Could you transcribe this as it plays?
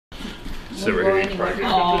sit right here. You probably get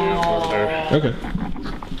a good video over there. Okay.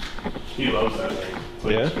 He loves that thing. It's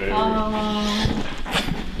like his favorite.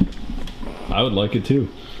 I would like it too.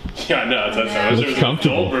 Yeah, no, that's how It's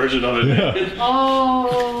comfortable. An adult version of it. Yeah.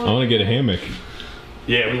 Oh. I want to get a hammock.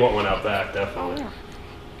 Yeah, we want one out back, definitely.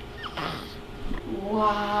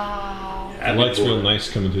 Wow. The lights real nice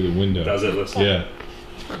coming through the window. Does it? Listen. Yeah.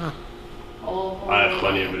 Oh. I have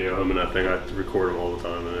plenty of video of him in that thing. I record them all the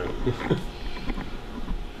time.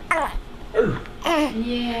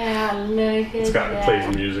 Yeah, look at It's got that.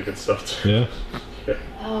 plays music and stuff too. Yeah.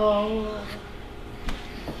 Oh.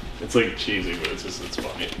 It's like cheesy, but it's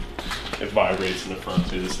funny. It vibrates in the front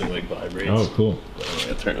too. This thing like vibrates. Oh, cool. But when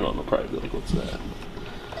I turn it on, they'll probably be like, "What's that?"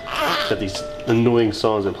 Got these annoying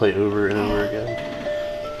songs that play over and over again.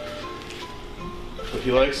 But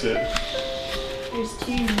he likes it. There's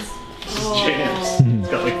tunes. It's jams. It's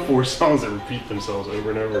got like 4 songs that repeat themselves over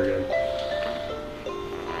and over again.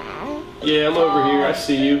 Yeah, I'm over here. I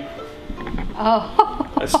see you.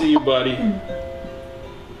 Oh. I see you, buddy.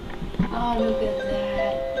 Oh, look at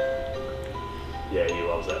that. Yeah, he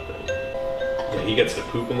loves that thing. Yeah, he gets to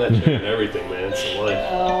poop in that chair and everything, man. It's the life.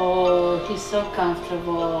 Oh, he's so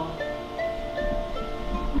comfortable.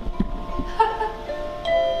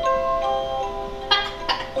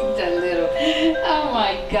 The little. Oh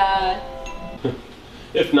my God.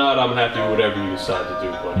 If not, I'm happy with whatever you decide to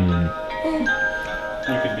do, buddy.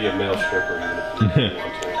 You could be a male stripper even if you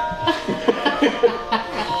want to.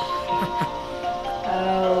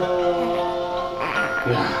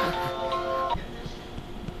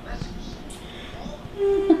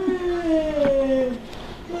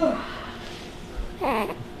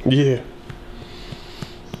 Yeah.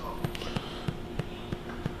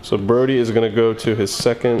 So Brody is gonna go to his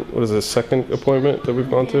second appointment that we've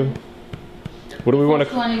gone to? What do we want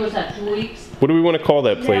to? One was at 2 weeks. What do we want to call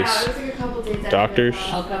that place? Yeah, it was like a couple days after. Doctors?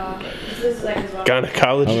 This is like his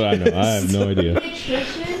Gynecologist? Oh, I know. I have no idea.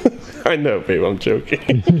 I know, babe. I'm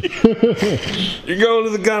joking. You're going to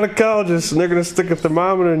the gynecologist and they're gonna stick a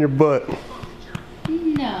thermometer in your butt.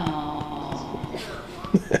 No.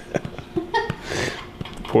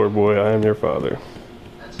 Poor boy, I am your father.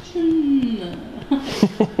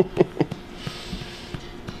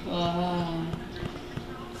 Wow.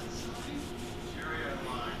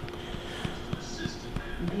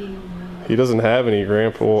 He doesn't have any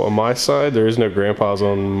grandpa. Well, on my side, there is no grandpas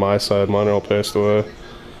on my side. Mine all passed away.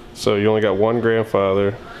 So you only got one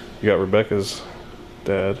grandfather. You got Rebecca's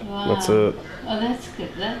dad. Wow. That's it. Oh, that's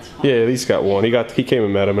good. That's fine. Yeah, at least got one. He came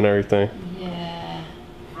and met him and everything. Yeah.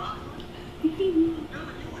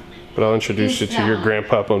 But I'll introduce you to your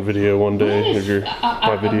grandpop on video one day if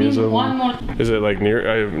my video is over. One more. Is it like near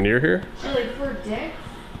here? like Fort Dix?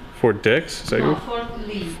 Fort Dix? Is that No, good? Fort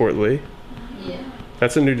Lee. Fort Lee? Yeah.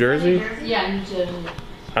 That's in New Jersey? Yeah, New Jersey.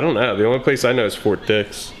 I don't know. The only place I know is Fort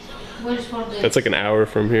Dix. Where's Fort Lee? That's like an hour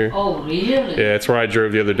from here. Oh, really? Yeah, it's where I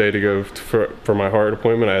drove the other day to go for my heart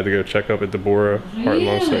appointment. I had to go check up at Deborah Heart and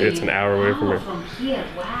Lung Center. It's an hour away from here. From here,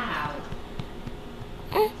 wow.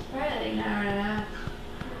 Probably like an hour and a half.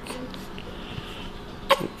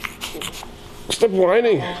 Stop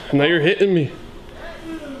whining. Now you're hitting me.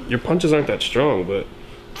 Your punches aren't that strong, but...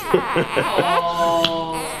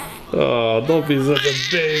 Oh, don't be such a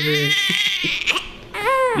baby.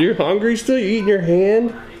 You're hungry still? You eating your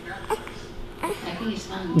hand? I think he's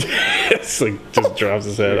hungry. It's like, just drops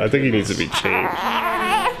his head. I think he needs to be changed.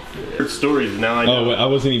 Stories, now I know. Oh, I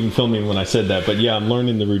wasn't even filming when I said that, but yeah, I'm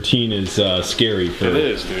learning the routine is scary for It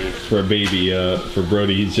is, dude. for a baby. For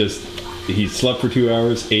Brody, he slept for 2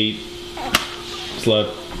 hours, ate,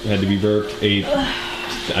 slept, had to be burped, ate.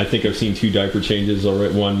 I think I've seen 2 diaper changes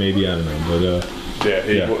already. 1 maybe, I don't know, but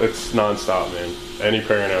yeah, it's nonstop, man. Any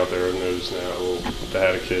parent out there knows now that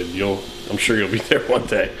had a kid. I'm sure you'll be there one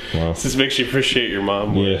day. Wow. This makes you appreciate your mom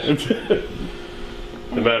more. Yeah.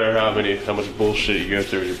 No matter how much bullshit you go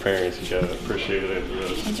through with your parents, you gotta appreciate it.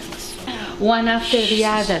 One after the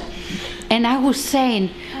other. And I was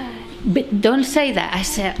saying, but don't say that. I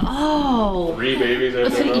said, oh. 3 babies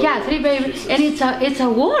after another? Yeah, 3 babies. Jesus. And it's a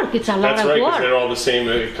work. It's a lot That's of right, because work. they're all the same,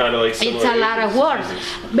 kind of like similar. It's a lot of work.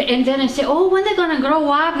 And then I say, oh, when they're gonna grow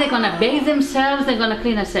up, they're gonna bathe themselves, they're gonna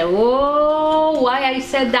clean. I say, oh, why I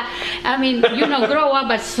said that? I mean, grow up,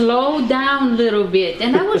 but slow down a little bit.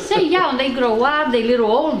 And I would say, yeah, when they grow up, they're a little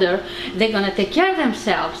older, they're gonna take care of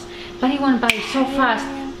themselves. But it went by so fast.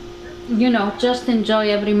 Just enjoy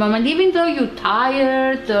every moment, even though you're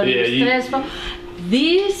tired or you're stressful.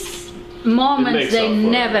 These moments, they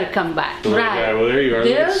never come back. Right. Right. Well, there you are.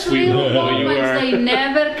 Those Sweet little little boy you moments, are. they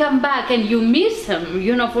never come back, and you miss them.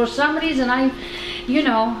 For some reason, you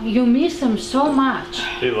know, you miss them so much.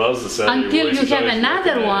 He loves the sound. Until of your you voice. have He's always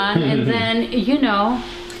another looking at one, and then, you know.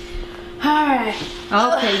 Alright.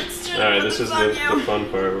 Okay. it. Alright, this is the fun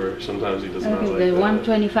part where sometimes he does not Okay, like the that.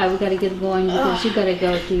 125, we gotta get going because you gotta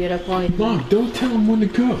go to your appointment. Mom, don't tell him when to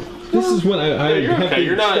go. This is when I you're have okay. to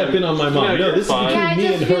You're not- step in on my mom. no, No, you're this fine. is Yeah, I between me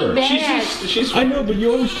just and feel her. bad. She's I know, but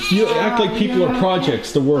you act like people are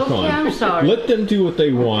projects to work Okay, on. I'm sorry. Let them do what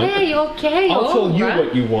they want. Okay, I'll tell you right.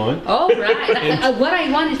 what you want. All right. What I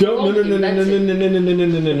want is to Don't go to him, that's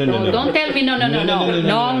it. no. Don't tell me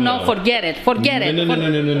no, forget it.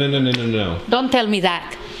 No. Don't tell me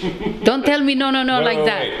that. Don't tell me no like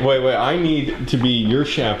that. Wait. I need to be your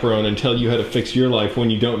chaperone and tell you how to fix your life when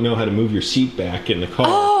you don't know how to move your seat back in the car.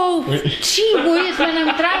 Oh, gee whiz, when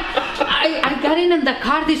I'm trying. I got in the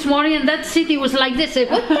car this morning and that city was like this.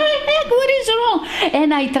 What the heck? What is wrong?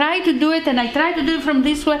 And I tried to do it and I tried to do it from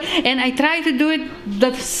this way and I tried to do it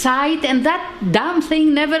the side and that damn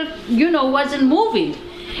thing never, wasn't moving.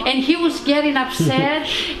 And he was getting upset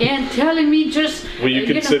and telling me just. Well, you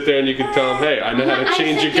can sit there and you can tell him, hey, I know how to I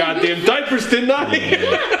change said, your goddamn diapers, didn't I?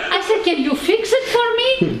 I said, can you fix it for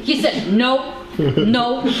me? He said, no,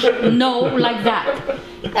 like that.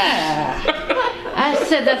 I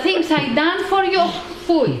said, the things I done for you,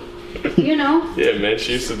 fooey. Yeah, man,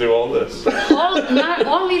 she used to do all this. Not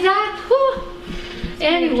only that, whew.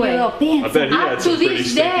 Anyway, I bet he up had to some pretty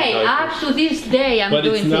this stinky day, diapers. I'm But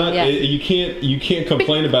doing it's not. things. Yeah. You can't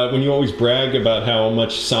complain about it when you always brag about how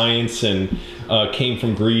much science and came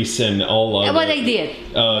from Greece and all. What they did.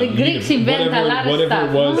 The Greeks invented a lot of whatever stuff.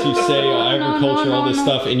 it was, you say agriculture, all this no.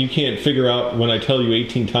 stuff, and you can't figure out when I tell you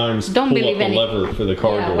 18 times. Don't pull believe up the any- lever for the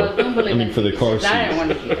car Yeah, door. well, don't believe for the car seat. I don't want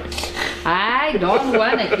to hear it. I don't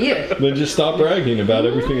want to hear it. Then just stop bragging about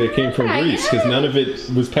everything that came from I Greece, because none of it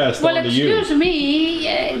was passed Well, on to you. excuse me,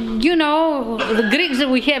 the Greeks,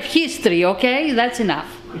 we have history, okay? That's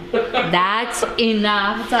enough. That's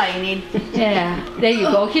enough. That's all you need. Yeah, there you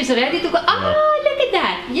go. He's ready to go. Oh, look at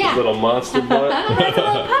that. Yeah. Little monster butt. That's a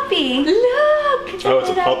little puppy. Look. Oh, it's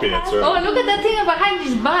a puppy, that's Oh, right. look at that thing behind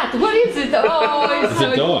his butt. What is it? Oh, it's It's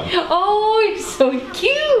so a dog. Oh, it's so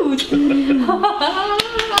cute.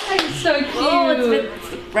 It's so cute. Oh, it's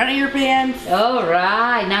the front of your pants. All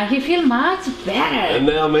right, now he feels much better. And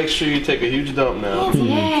now make sure you take a huge dump now.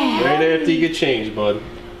 Yeah. Right after you get changed, bud.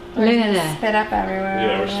 Look at that. Spit up everywhere.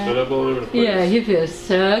 Yeah, we're spit up all over the place. Yeah, you feel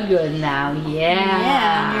so good now. Yeah,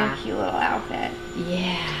 Yeah. your cute little outfit.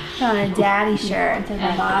 Yeah. Put on a daddy shirt instead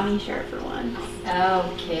of a mommy shirt for once.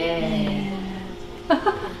 Okay.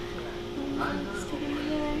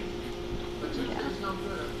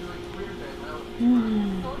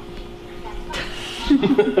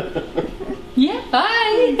 Yeah.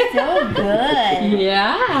 Bye. So good.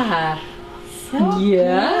 Yeah. So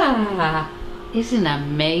Yeah. Isn't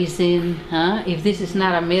amazing, huh? If this is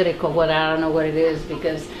not a miracle, well, I don't know what it is,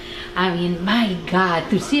 because, I mean, my God,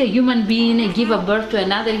 to see a human being give a birth to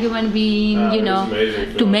another human being, It's amazing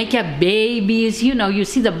to feeling. make up babies, you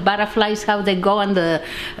see the butterflies, how they go on the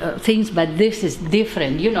things, but this is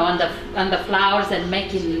different, on the flowers and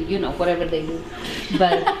making, whatever they do.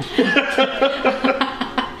 But,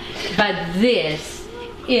 but this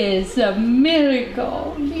is a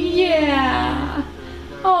miracle. Yeah.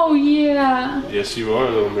 Oh, yeah. Yes, you are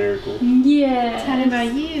a little miracle. Yeah. What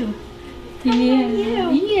about you?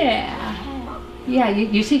 Yeah. Yeah. Yeah,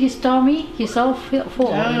 you see his tummy? He's all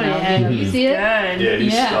full now. You see it? Good. Yeah,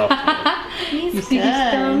 he's Yeah. stuffed. He's You see his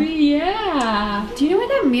good. tummy? Yeah. Do you know where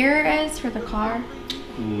that mirror is for the car?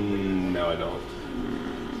 No, I don't.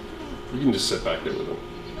 You can just sit back there with him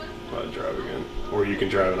while I drive again. Or you can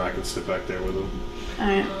drive and I can sit back there with him.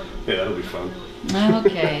 Alright. Yeah, that'll be fun.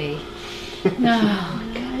 Okay. No.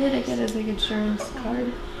 I did get his insurance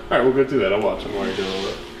card. Alright, we'll go do that. I'll watch him while you're doing all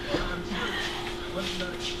that.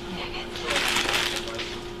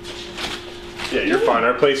 Yeah, you're fine.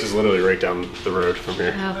 Our place is literally right down the road from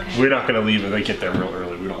here. Okay. We're not going to leave if they get there real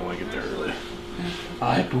early. We don't want to get there early.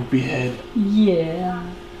 Hi, poopy head. Yeah.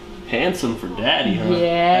 Handsome for daddy, huh?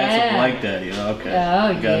 Yeah. Handsome like daddy. Okay.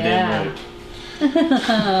 Oh, Goddamn yeah.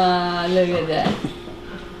 right. Look at that.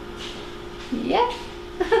 Yeah.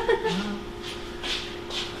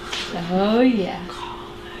 Oh, yeah.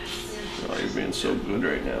 Oh, you're being so good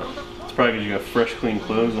right now. It's probably because you got fresh, clean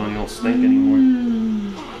clothes on. You don't stink anymore.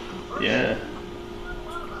 Yeah.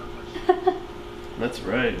 That's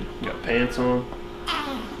right. You got pants on.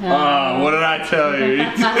 Ah, what did I tell you? He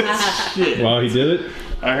did shit. Wow, he did it?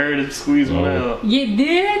 I heard him squeeze one out. You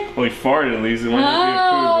did? Well, he farted at least. It might not be a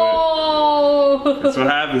Oh. poo, but that's what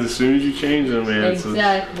happens as soon as you change them, man. So,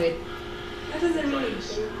 Exactly. What does it mean?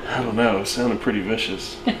 I don't know. It sounded pretty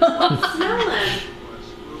vicious. Smell it.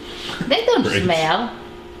 They don't Great. smell.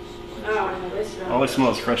 Oh, no, they smell. All I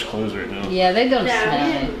smell is fresh clothes right now. Yeah, they don't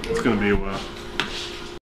Yeah, smell. It's gonna be a while.